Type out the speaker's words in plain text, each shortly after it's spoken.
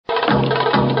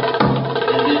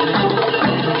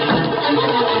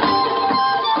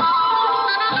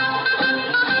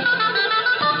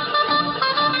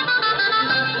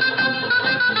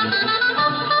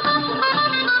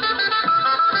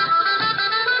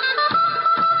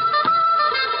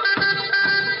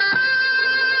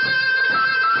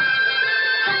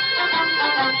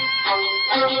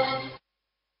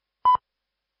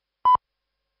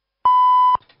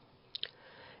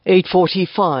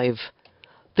8:45.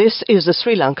 This is the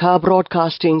Sri Lanka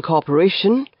Broadcasting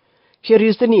Corporation. Here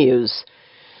is the news.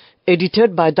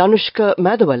 Edited by Danushka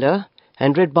Madhawala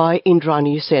and read by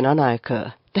Indrani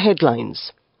Senanayaka. The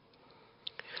headlines.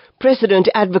 President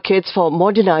advocates for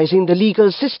modernizing the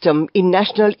legal system in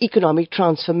national economic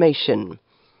transformation.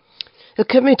 A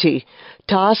committee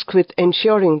tasked with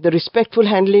ensuring the respectful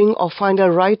handling of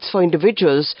final rights for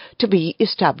individuals to be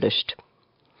established.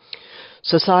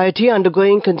 Society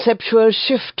undergoing conceptual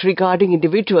shift regarding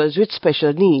individuals with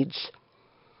special needs.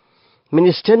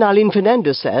 Minister Nalin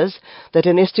Fernando says that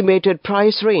an estimated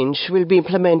price range will be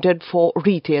implemented for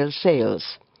retail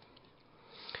sales.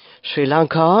 Sri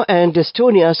Lanka and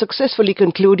Estonia successfully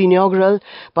conclude inaugural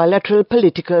bilateral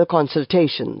political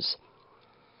consultations.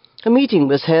 A meeting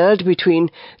was held between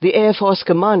the Air Force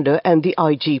commander and the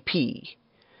IGP.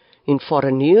 In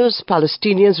foreign news,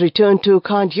 Palestinians return to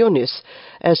Khan Yunis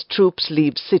as troops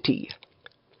leave city.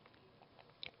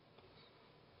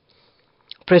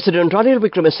 President Ranil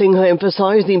Wickremesinghe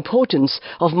emphasized the importance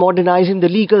of modernizing the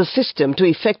legal system to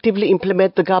effectively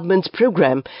implement the government's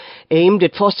program aimed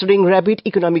at fostering rapid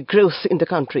economic growth in the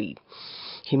country.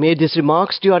 He made these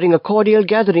remarks during a cordial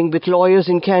gathering with lawyers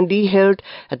in Kandy held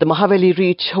at the Mahaweli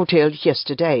Reach Hotel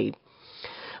yesterday.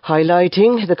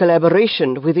 Highlighting the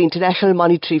collaboration with the International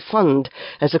Monetary Fund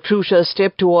as a crucial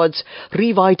step towards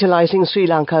revitalizing Sri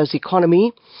Lanka's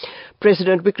economy,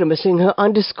 President Wickremesinghe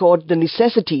underscored the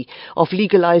necessity of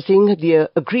legalizing the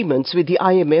agreements with the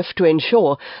IMF to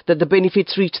ensure that the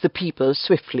benefits reach the people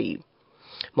swiftly.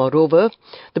 Moreover,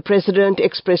 the President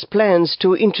expressed plans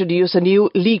to introduce a new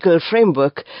legal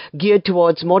framework geared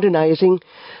towards modernizing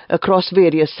across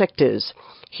various sectors.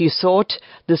 He sought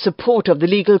the support of the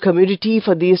legal community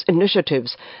for these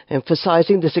initiatives,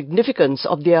 emphasizing the significance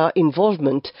of their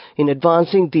involvement in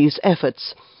advancing these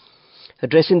efforts.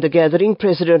 Addressing the gathering,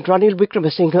 President Ranil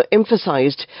Wickremesinghe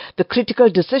emphasized the critical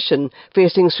decision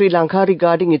facing Sri Lanka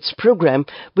regarding its program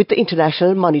with the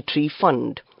International Monetary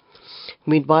Fund.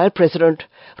 Meanwhile, President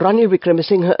Ranil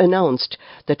Wickremesinghe announced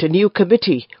that a new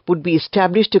committee would be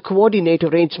established to coordinate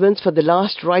arrangements for the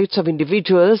last rites of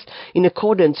individuals in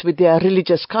accordance with their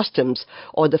religious customs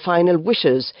or the final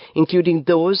wishes, including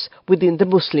those within the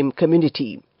Muslim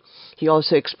community. He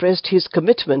also expressed his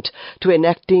commitment to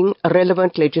enacting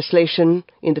relevant legislation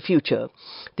in the future.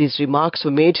 These remarks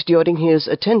were made during his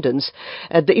attendance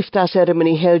at the iftar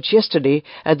ceremony held yesterday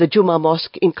at the Juma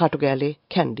Mosque in Katugale,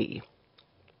 Kandy.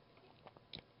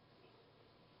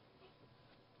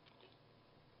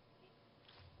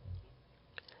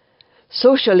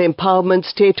 Social Empowerment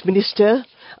State Minister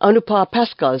Anupa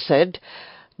Pascal said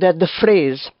that the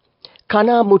phrase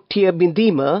Kana Muttiya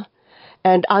Bindima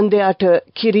and Andeata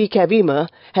Kiri Kavima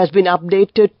has been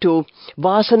updated to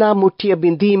Vasana Muttiya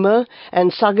Bindima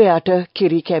and Sagayata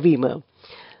Kiri Kavima.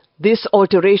 This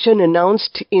alteration,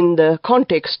 announced in the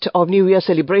context of New Year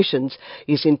celebrations,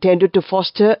 is intended to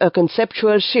foster a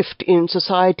conceptual shift in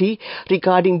society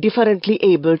regarding differently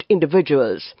abled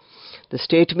individuals. The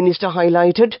State Minister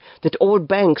highlighted that all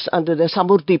banks under the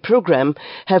Samurdhi program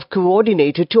have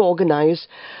coordinated to organize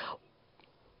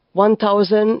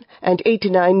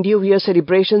 1,089 New Year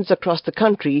celebrations across the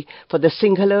country for the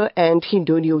Sinhala and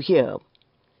Hindu New Year.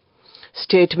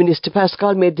 State Minister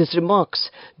Pascal made these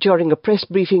remarks during a press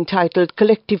briefing titled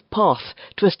Collective Path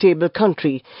to a Stable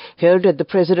Country, held at the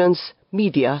President's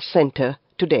Media Centre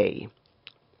today.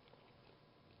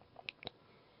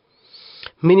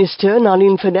 Minister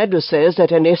Nalin Fernando says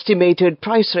that an estimated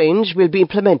price range will be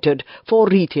implemented for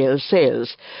retail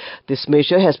sales. This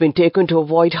measure has been taken to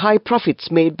avoid high profits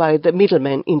made by the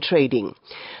middlemen in trading.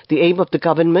 The aim of the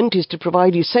government is to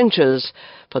provide essentials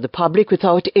for the public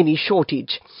without any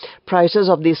shortage. Prices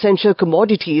of the essential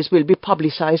commodities will be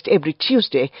publicized every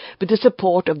Tuesday with the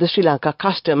support of the Sri Lanka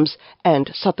Customs and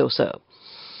Satosa.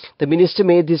 The minister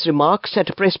made these remarks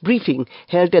at a press briefing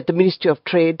held at the Ministry of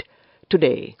Trade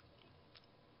today.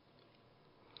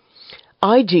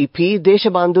 IGP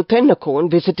Deshabandhu Tennakon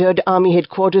visited Army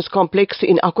Headquarters Complex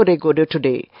in Akoregoda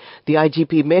today. The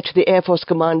IGP met the Air Force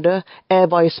Commander, Air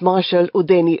Vice Marshal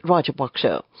Udeni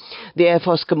Rajapaksha. The Air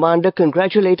Force Commander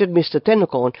congratulated Mr.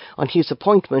 Tennakon on his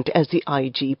appointment as the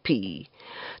IGP.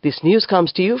 This news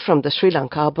comes to you from the Sri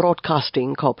Lanka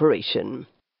Broadcasting Corporation.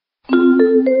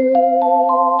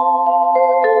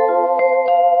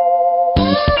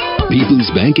 People's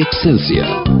Bank Excelsior.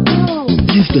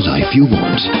 Live the life you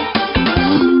want.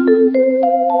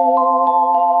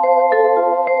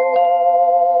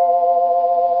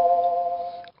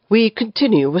 We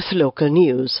continue with local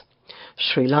news.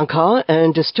 Sri Lanka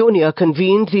and Estonia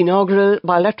convened the inaugural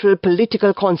bilateral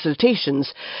political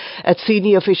consultations at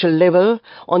senior official level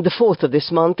on the 4th of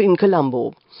this month in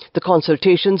Colombo. The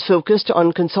consultations focused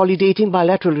on consolidating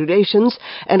bilateral relations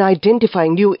and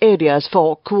identifying new areas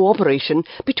for cooperation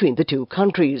between the two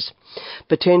countries.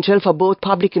 Potential for both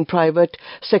public and private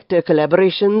sector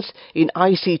collaborations in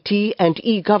ICT and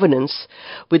e-governance,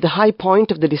 with the high point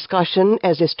of the discussion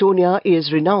as Estonia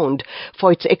is renowned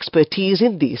for its expertise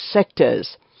in these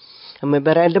sectors. A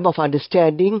memorandum of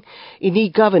understanding in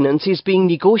e-governance is being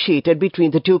negotiated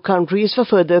between the two countries for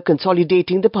further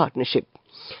consolidating the partnership.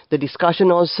 The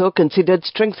discussion also considered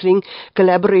strengthening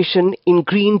collaboration in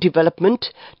green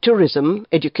development, tourism,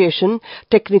 education,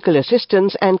 technical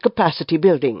assistance and capacity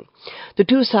building. The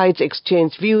two sides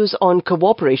exchanged views on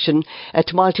cooperation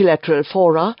at multilateral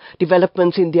fora,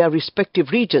 developments in their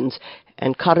respective regions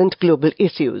and current global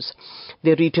issues.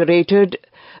 They reiterated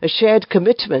a shared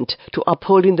commitment to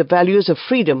upholding the values of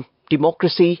freedom,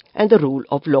 democracy and the rule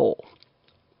of law.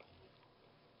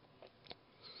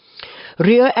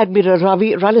 Rear Admiral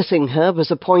Ravi Ranasinghe was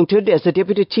appointed as the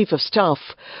Deputy Chief of Staff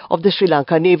of the Sri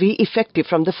Lanka Navy effective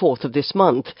from the 4th of this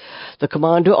month. The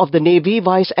Commander of the Navy,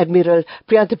 Vice Admiral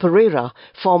Priyantha Pereira,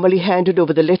 formally handed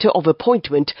over the letter of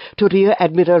appointment to Rear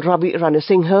Admiral Ravi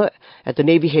Ranasinghe at the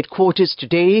Navy headquarters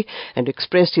today and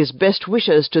expressed his best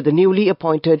wishes to the newly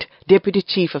appointed Deputy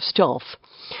Chief of Staff.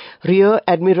 Rear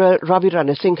Admiral Ravi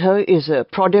Ranasinghe is a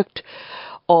product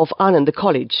of Ananda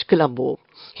College, Colombo.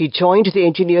 He joined the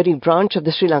engineering branch of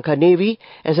the Sri Lanka Navy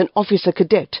as an officer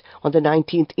cadet on the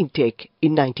 19th intake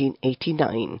in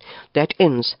 1989. That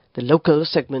ends the local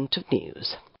segment of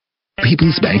news.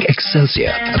 People's Bank Excelsior,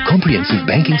 a comprehensive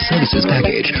banking services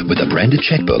package with a branded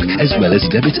checkbook as well as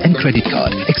debit and credit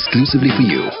card exclusively for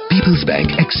you. People's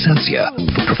Bank Excelsior,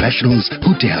 for professionals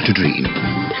who dare to dream.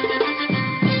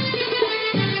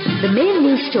 The main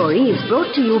news story is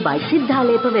brought to you by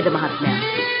Sinhala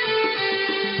Mahatmya.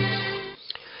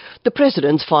 The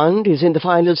President's Fund is in the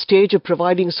final stage of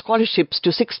providing scholarships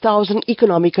to 6,000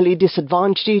 economically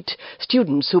disadvantaged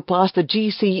students who passed the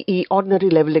GCE Ordinary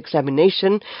Level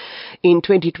Examination in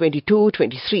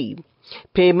 2022-23.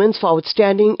 Payments for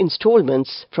outstanding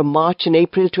installments from March and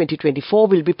April 2024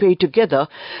 will be paid together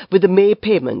with the May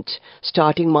payment.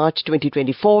 Starting March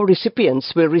 2024,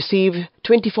 recipients will receive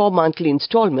 24 monthly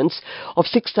installments of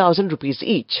 6,000 rupees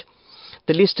each.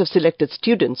 The list of selected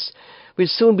students will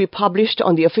soon be published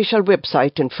on the official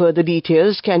website and further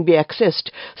details can be accessed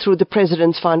through the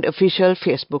President's Fund official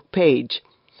Facebook page.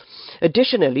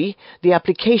 Additionally, the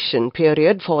application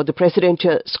period for the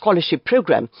Presidential Scholarship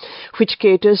Program, which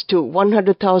caters to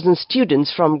 100,000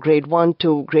 students from grade 1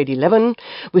 to grade 11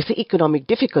 with economic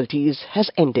difficulties, has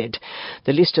ended.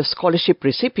 The list of scholarship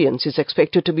recipients is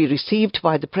expected to be received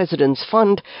by the President's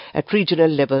Fund at regional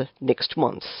level next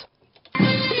month.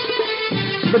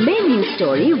 The main news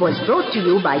story was brought to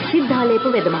you by Sinhala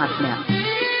Mahatmya.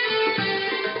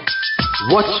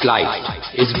 Watch Live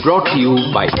is brought to you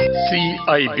by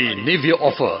CIB Navy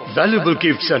offer valuable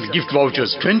gifts and gift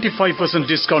vouchers, 25%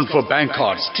 discount for bank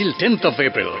cards till 10th of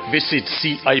April. Visit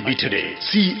CIB today.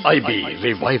 CIB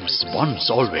revives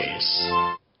once always.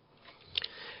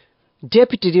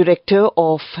 Deputy Director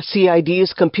of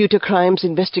CID's Computer Crimes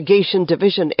Investigation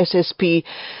Division SSP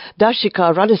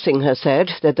Darshika Ranasinghe said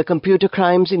that the Computer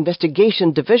Crimes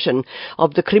Investigation Division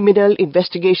of the Criminal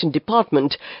Investigation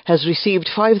Department has received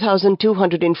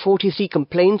 5,243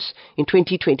 complaints in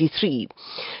 2023.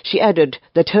 She added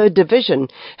that her division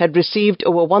had received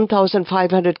over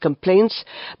 1,500 complaints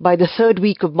by the third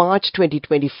week of March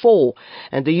 2024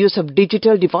 and the use of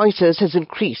digital devices has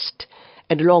increased.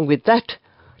 And along with that,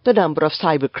 the number of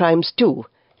cyber crimes too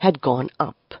had gone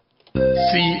up.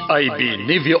 CIB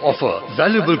Navy offer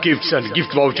valuable gifts and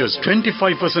gift vouchers,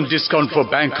 25% discount for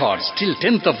bank cards till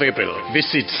 10th of April.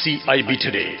 Visit CIB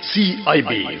today.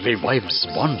 CIB revives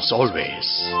once always.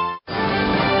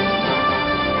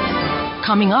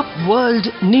 Coming up, World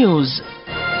News.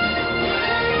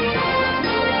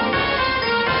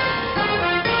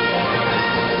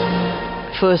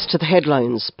 First, the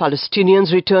headlines.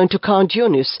 Palestinians return to Khan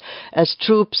Yunis as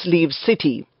troops leave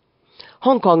city.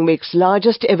 Hong Kong makes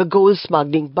largest ever gold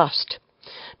smuggling bust.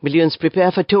 Millions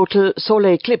prepare for total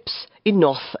solar eclipse in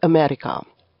North America.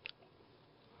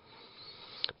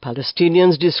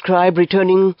 Palestinians describe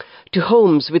returning to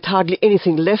homes with hardly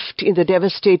anything left in the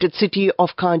devastated city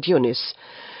of Khan Yunis.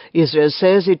 Israel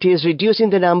says it is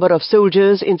reducing the number of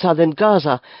soldiers in southern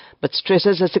Gaza, but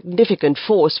stresses a significant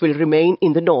force will remain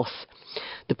in the north.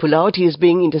 The pullout is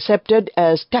being intercepted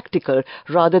as tactical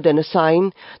rather than a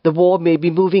sign the war may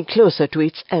be moving closer to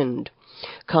its end.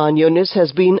 Khan Yunis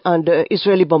has been under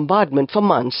Israeli bombardment for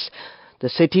months. The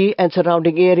city and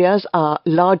surrounding areas are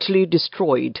largely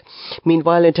destroyed.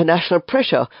 Meanwhile, international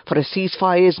pressure for a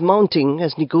ceasefire is mounting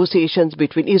as negotiations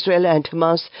between Israel and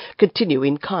Hamas continue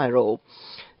in Cairo.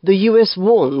 The US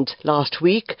warned last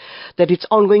week that its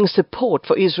ongoing support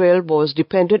for Israel was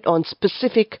dependent on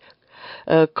specific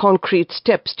concrete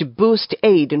steps to boost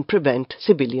aid and prevent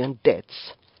civilian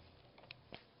deaths.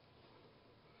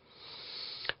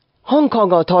 Hong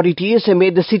Kong authorities have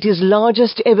made the city's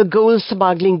largest ever gold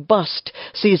smuggling bust,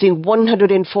 seizing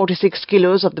 146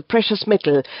 kilos of the precious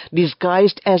metal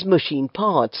disguised as machine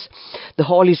parts. The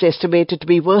haul is estimated to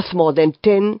be worth more than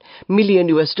 $10 million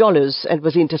and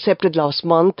was intercepted last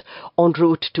month en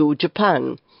route to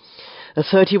Japan. A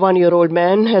 31-year-old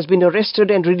man has been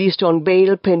arrested and released on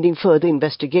bail pending further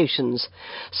investigations.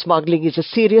 Smuggling is a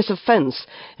serious offence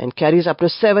and carries up to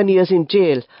 7 years in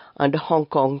jail under Hong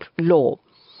Kong law.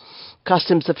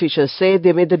 Customs officials say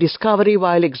they made the discovery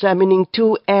while examining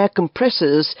 2 air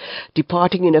compressors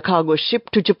departing in a cargo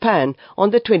ship to Japan on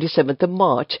the 27th of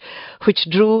March, which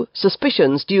drew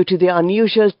suspicions due to their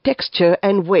unusual texture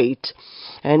and weight.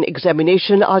 An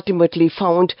examination ultimately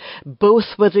found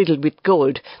both were riddled with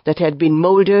gold that had been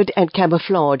molded and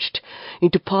camouflaged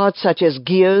into parts such as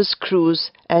gears,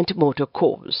 screws, and motor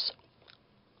cores.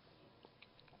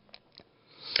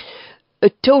 A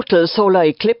total solar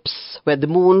eclipse, where the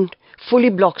moon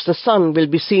fully blocks the sun, will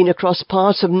be seen across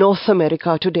parts of North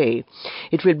America today.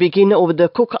 It will begin over the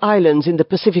Cook Islands in the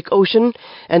Pacific Ocean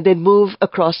and then move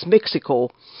across Mexico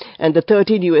and the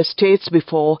 13 U.S. states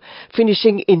before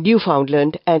finishing in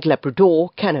Newfoundland and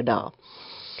Labrador, Canada.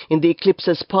 In the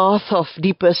eclipse's path of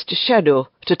deepest shadow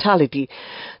totality,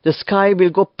 the sky will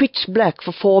go pitch black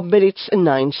for 4 minutes and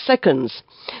 9 seconds.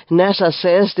 NASA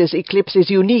says this eclipse is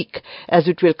unique as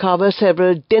it will cover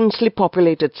several densely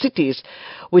populated cities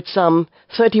with some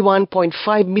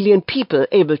 31.5 million people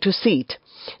able to see it.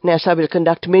 NASA will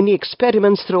conduct many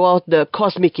experiments throughout the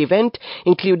cosmic event,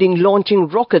 including launching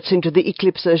rockets into the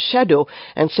eclipse's shadow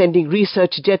and sending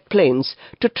research jet planes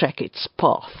to track its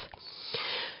path.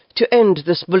 To end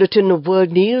this bulletin of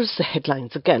world news, the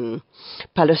headlines again.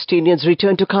 Palestinians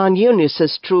return to Khan Yunis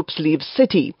as troops leave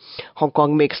city. Hong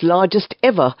Kong makes largest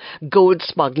ever gold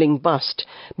smuggling bust.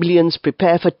 Millions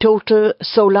prepare for total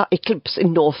solar eclipse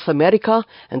in North America.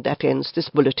 And that ends this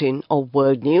bulletin of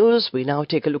world news. We now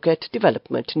take a look at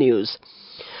development news.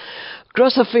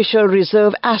 Gross official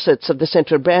reserve assets of the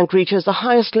central bank reaches the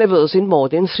highest levels in more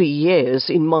than 3 years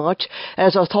in March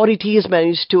as authorities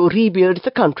managed to rebuild the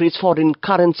country's foreign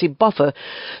currency buffer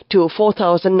to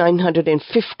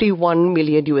 $4,951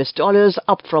 million,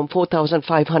 up from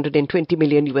 $4,520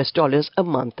 million a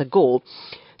month ago.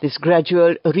 This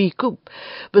gradual recoup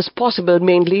was possible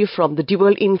mainly from the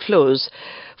dual inflows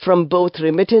from both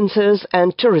remittances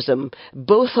and tourism,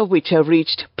 both of which have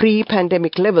reached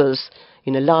pre-pandemic levels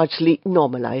in a largely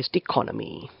normalized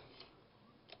economy.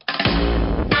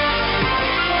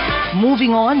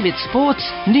 Moving on with sports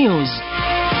news.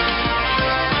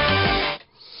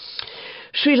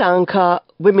 Sri Lanka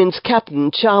women's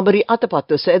captain Chamari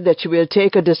Athapattu said that she will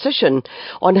take a decision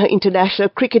on her international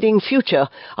cricketing future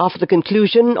after the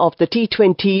conclusion of the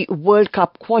T20 World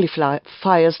Cup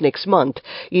qualifiers next month.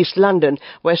 East London,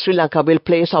 where Sri Lanka will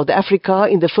play South Africa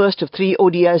in the first of 3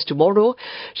 ODIs tomorrow.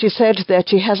 She said that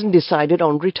she hasn't decided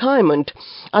on retirement.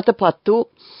 Athapattu,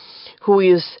 who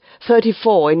is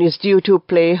 34 and is due to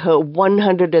play her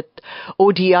 100th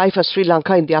ODI for Sri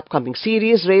Lanka in the upcoming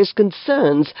series, raised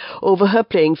concerns over her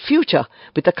playing future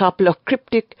with a couple of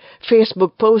cryptic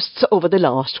Facebook posts over the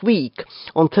last week.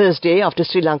 On Thursday, after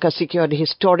Sri Lanka secured a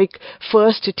historic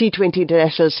first T20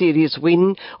 International Series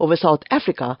win over South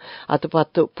Africa,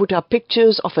 Athapattu put up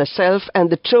pictures of herself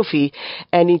and the trophy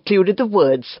and included the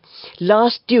words,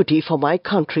 "Last duty for my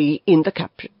country" in the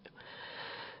caption.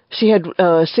 She had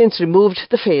since removed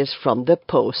the face from the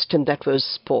post, and that was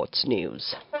sports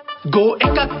news. Go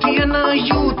ekakiyana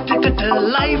youth eකට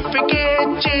life එකේ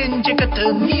change එකට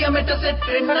නියමෙට set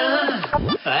වෙන්න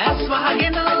ඇස්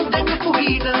වහගෙන දැකපු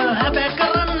හින හැබැයි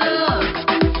කරන්න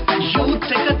youth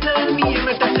එකට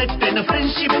නියමෙට set වෙන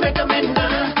friendship එක මෙන්න.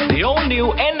 The all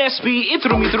new NSB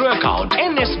Ithru Mithru account,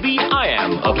 NSB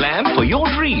IM, a plan for your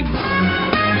dream.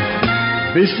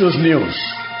 Business News,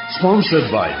 sponsored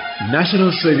by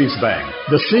National Savings Bank,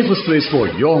 the safest place for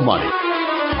your money.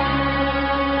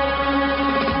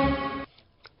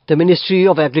 The Ministry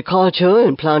of Agriculture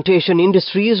and Plantation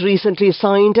Industries recently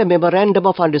signed a Memorandum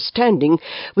of Understanding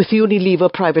with Unilever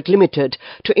Private Limited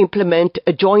to implement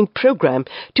a joint program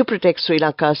to protect Sri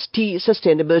Lanka's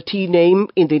sustainable tea name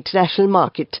in the international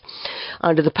market.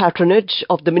 Under the patronage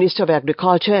of the Minister of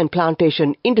Agriculture and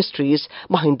Plantation Industries,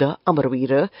 Mahinda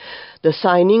Amaravira, the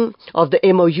signing of the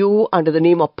MOU under the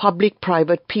name of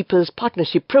Public-Private People's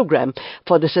Partnership Program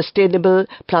for the Sustainable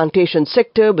Plantation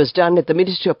Sector was done at the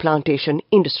Ministry of Plantation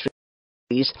Industries.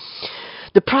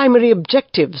 The primary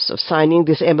objectives of signing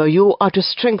this MOU are to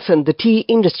strengthen the tea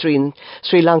industry in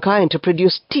Sri Lanka and to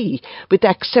produce tea with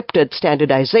accepted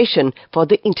standardization for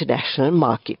the international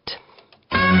market.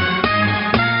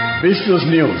 Business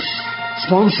News,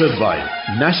 sponsored by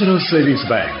National Savings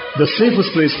Bank, the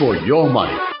safest place for your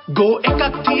money. Go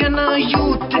එකක් තියන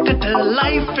youth එකට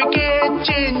life එකේ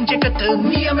change එකට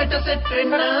නියමෙට set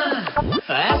වෙන්න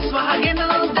ඇස් වහගෙන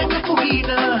දැකපු හින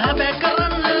හැබැයි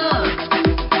කරන්න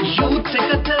youth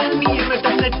එකට නියමෙට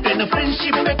set වෙන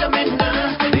friendship එක මෙන්න.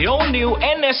 The all-new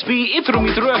NSB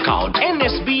Ithru account,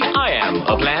 NSB IAM,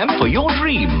 a plan for your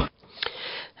dream.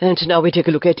 And now we take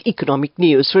a look at economic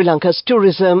news. Sri Lanka's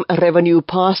tourism revenue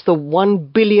passed the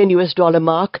 $1 billion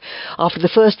mark after the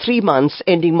first 3 months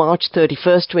ending March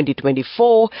 31st,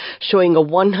 2024, showing a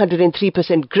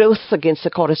 103% growth against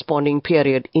the corresponding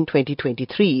period in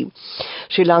 2023.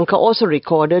 Sri Lanka also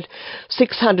recorded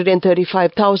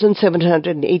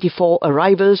 635,784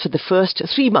 arrivals for the first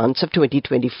 3 months of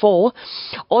 2024,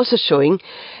 also showing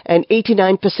an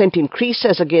 89% increase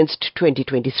as against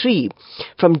 2023.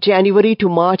 From January to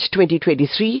March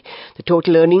 2023, the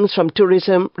total earnings from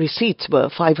tourism receipts were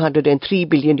 $503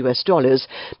 billion.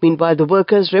 Meanwhile, the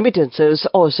workers' remittances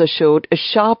also showed a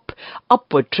sharp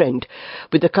upward trend,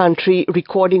 with the country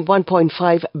recording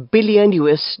 $1.5 billion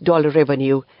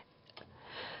revenue.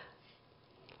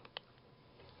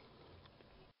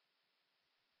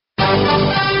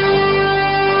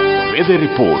 Weather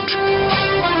report.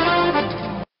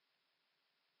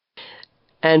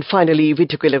 And finally, we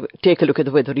take a look at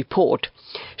the weather report.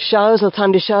 Showers or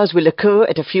thunder showers will occur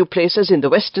at a few places in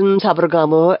the western,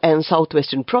 Sabaragama and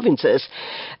southwestern provinces,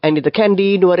 and in the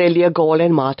Kandy, Nuwara, Galle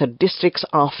and Matha districts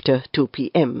after 2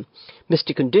 p.m.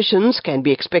 Misty conditions can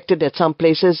be expected at some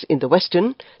places in the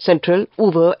western, central,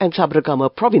 Uva and Sabaragama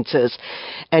provinces,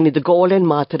 and in the Galle and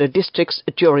Matha districts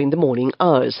during the morning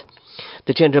hours.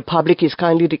 The general public is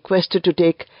kindly requested to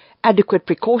take adequate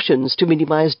precautions to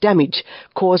minimize damage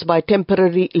caused by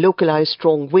temporary localized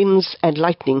strong winds and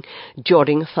lightning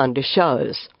during thunder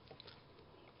showers.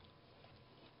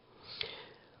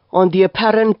 On the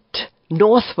apparent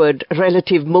northward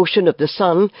relative motion of the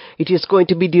sun, it is going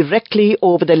to be directly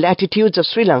over the latitudes of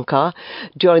Sri Lanka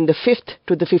during the 5th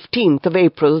to the 15th of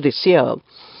April this year.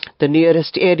 The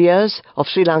nearest areas of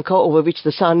Sri Lanka over which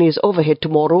the sun is overhead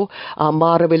tomorrow are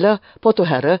Maravilla,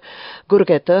 Potohara,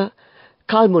 Guruketa,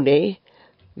 Kalmune,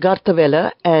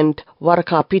 Garthavela and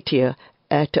Varakapitiya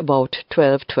at about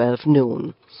 12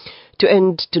 noon. To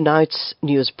end tonight's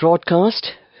news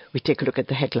broadcast, we take a look at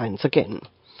the headlines again.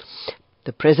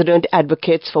 The President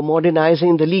advocates for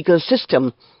modernizing the legal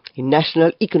system in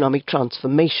national economic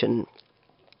transformation.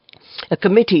 A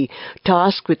committee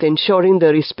tasked with ensuring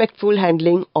the respectful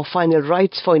handling of final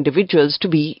rights for individuals to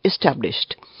be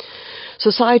established.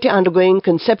 Society undergoing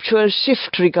conceptual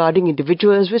shift regarding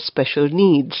individuals with special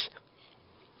needs.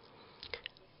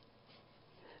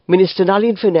 Minister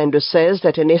Nalin Fernando says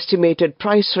that an estimated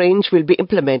price range will be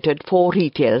implemented for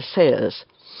retail sales.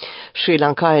 Sri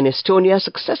Lanka and Estonia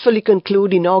successfully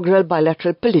conclude inaugural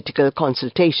bilateral political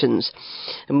consultations.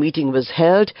 A meeting was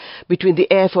held between the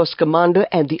Air Force Commander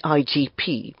and the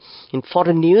IGP. In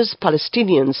foreign news,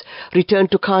 Palestinians return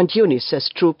to Khan Yunis as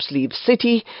troops leave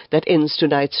city. That ends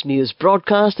tonight's news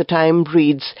broadcast. The time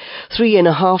reads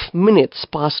 3.5 minutes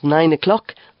past 9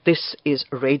 o'clock. This is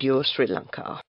Radio Sri Lanka.